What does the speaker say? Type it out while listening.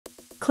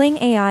Kling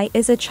AI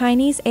is a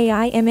Chinese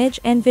AI image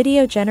and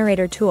video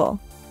generator tool.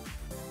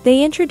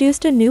 They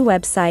introduced a new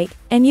website,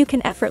 and you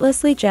can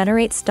effortlessly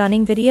generate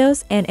stunning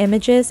videos and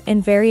images in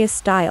various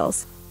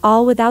styles,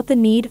 all without the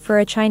need for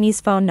a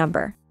Chinese phone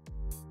number.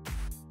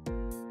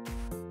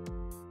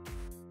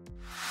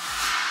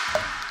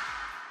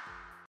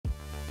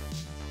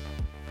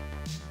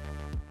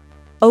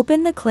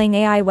 Open the Kling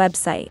AI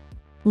website.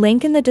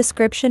 Link in the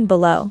description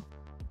below.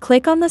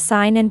 Click on the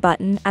Sign In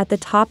button at the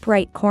top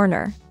right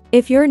corner.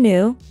 If you're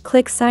new,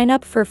 click Sign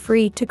Up for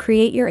free to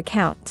create your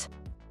account.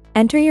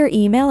 Enter your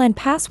email and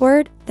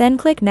password, then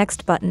click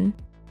Next button.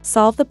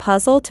 Solve the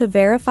puzzle to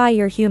verify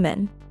you're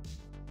human.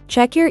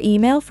 Check your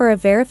email for a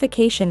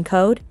verification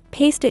code,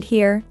 paste it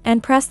here,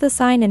 and press the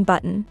Sign In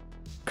button.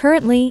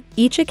 Currently,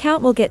 each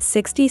account will get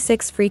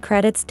 66 free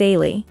credits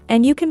daily,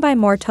 and you can buy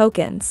more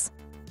tokens.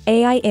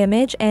 AI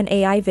image and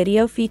AI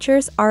video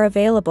features are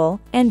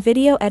available, and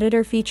video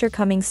editor feature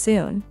coming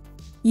soon.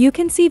 You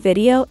can see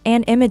video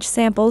and image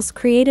samples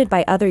created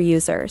by other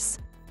users.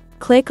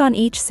 Click on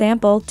each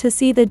sample to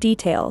see the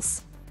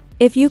details.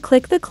 If you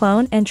click the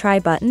Clone and Try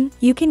button,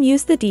 you can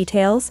use the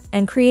details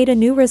and create a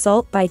new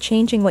result by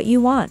changing what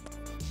you want.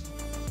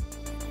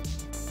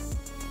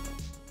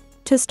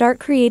 To start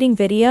creating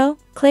video,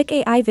 click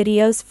AI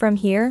videos from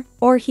here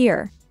or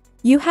here.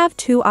 You have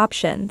two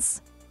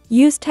options.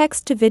 Use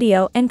text to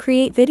video and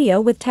create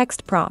video with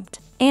text prompt,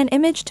 and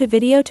image to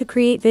video to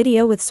create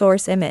video with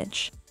source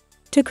image.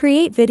 To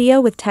create video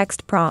with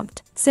text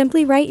prompt,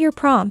 simply write your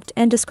prompt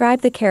and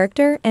describe the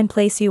character and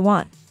place you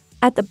want.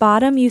 At the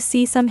bottom you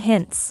see some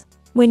hints.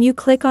 When you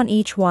click on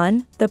each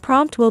one, the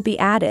prompt will be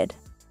added.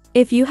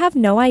 If you have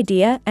no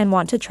idea and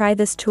want to try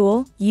this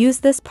tool, use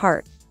this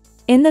part.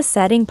 In the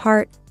setting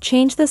part,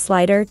 change the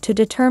slider to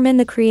determine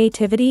the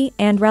creativity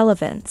and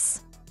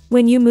relevance.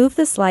 When you move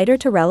the slider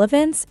to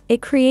relevance,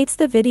 it creates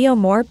the video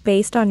more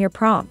based on your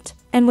prompt.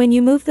 And when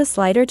you move the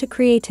slider to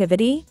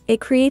creativity,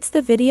 it creates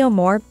the video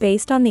more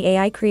based on the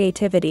AI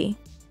creativity.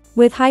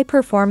 With high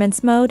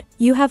performance mode,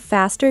 you have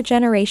faster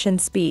generation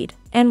speed,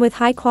 and with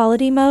high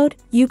quality mode,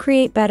 you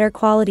create better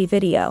quality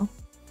video.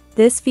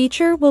 This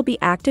feature will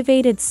be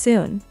activated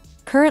soon.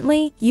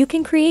 Currently, you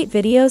can create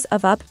videos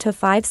of up to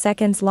 5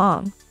 seconds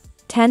long.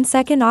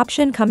 10-second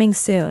option coming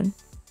soon.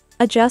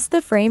 Adjust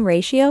the frame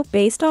ratio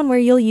based on where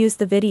you'll use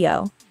the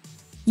video.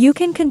 You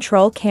can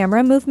control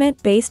camera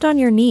movement based on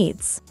your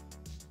needs.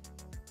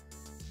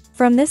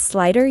 From this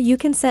slider you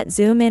can set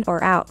zoom in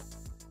or out.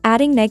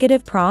 Adding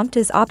negative prompt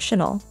is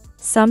optional.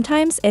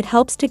 Sometimes it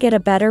helps to get a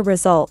better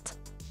result.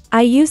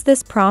 I use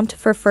this prompt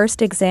for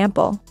first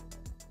example.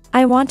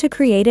 I want to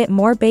create it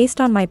more based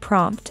on my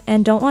prompt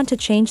and don't want to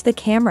change the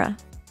camera.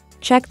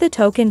 Check the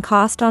token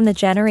cost on the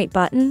Generate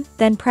button,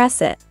 then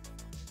press it.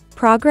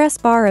 Progress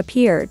bar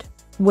appeared.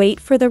 Wait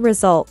for the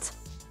result.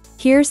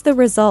 Here's the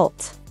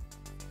result.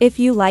 If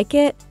you like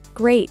it,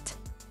 great.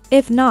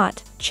 If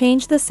not,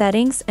 change the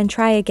settings and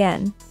try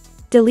again.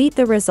 Delete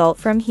the result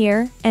from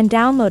here and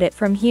download it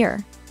from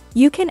here.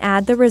 You can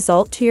add the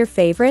result to your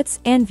favorites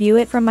and view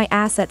it from my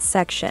assets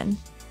section.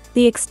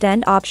 The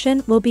extend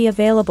option will be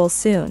available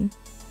soon.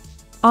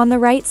 On the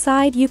right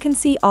side you can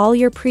see all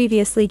your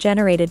previously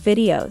generated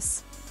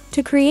videos.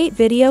 To create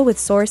video with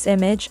source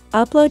image,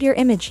 upload your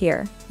image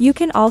here. You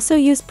can also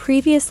use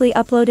previously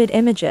uploaded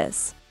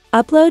images.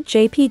 Upload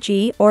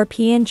JPG or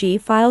PNG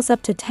files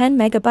up to 10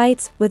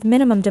 megabytes with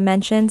minimum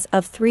dimensions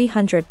of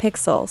 300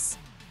 pixels.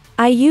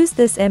 I use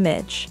this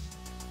image.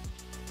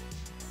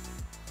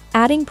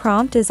 Adding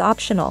prompt is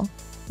optional.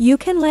 You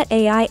can let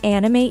AI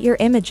animate your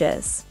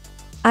images.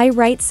 I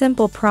write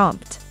simple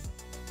prompt.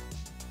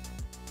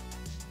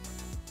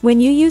 When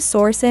you use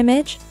source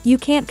image, you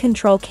can't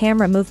control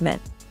camera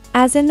movement.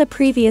 As in the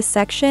previous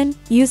section,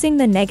 using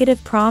the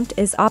negative prompt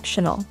is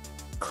optional.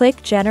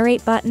 Click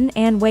Generate button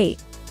and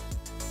wait.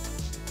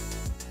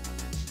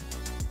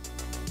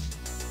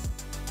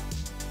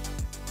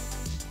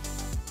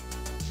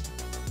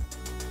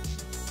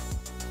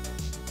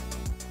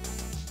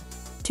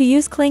 To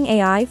use Kling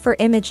AI for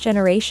image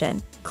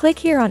generation, click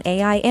here on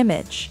AI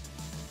image.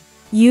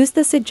 Use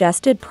the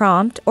suggested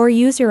prompt or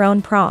use your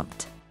own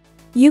prompt.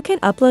 You can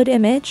upload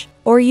image,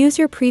 or use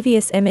your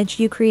previous image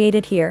you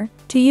created here.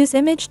 To use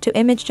image to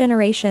image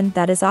generation,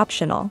 that is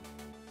optional.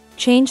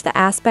 Change the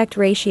aspect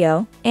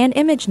ratio and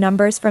image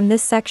numbers from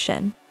this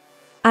section.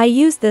 I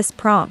use this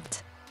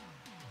prompt.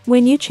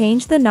 When you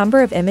change the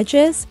number of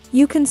images,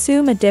 you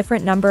consume a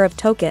different number of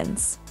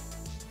tokens.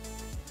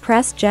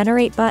 Press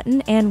Generate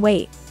button and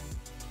wait.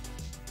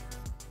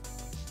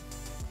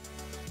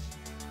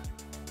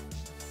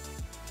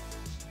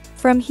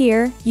 From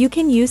here, you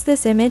can use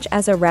this image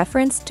as a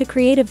reference to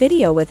create a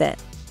video with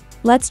it.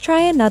 Let's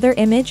try another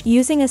image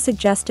using a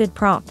suggested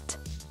prompt.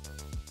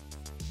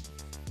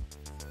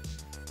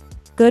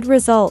 Good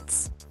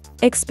results.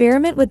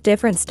 Experiment with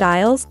different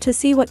styles to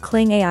see what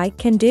Kling AI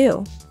can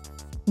do.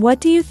 What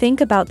do you think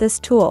about this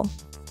tool?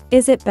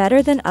 Is it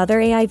better than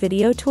other AI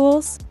video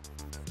tools?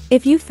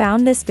 If you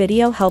found this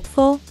video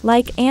helpful,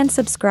 like and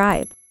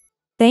subscribe.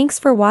 Thanks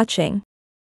for watching.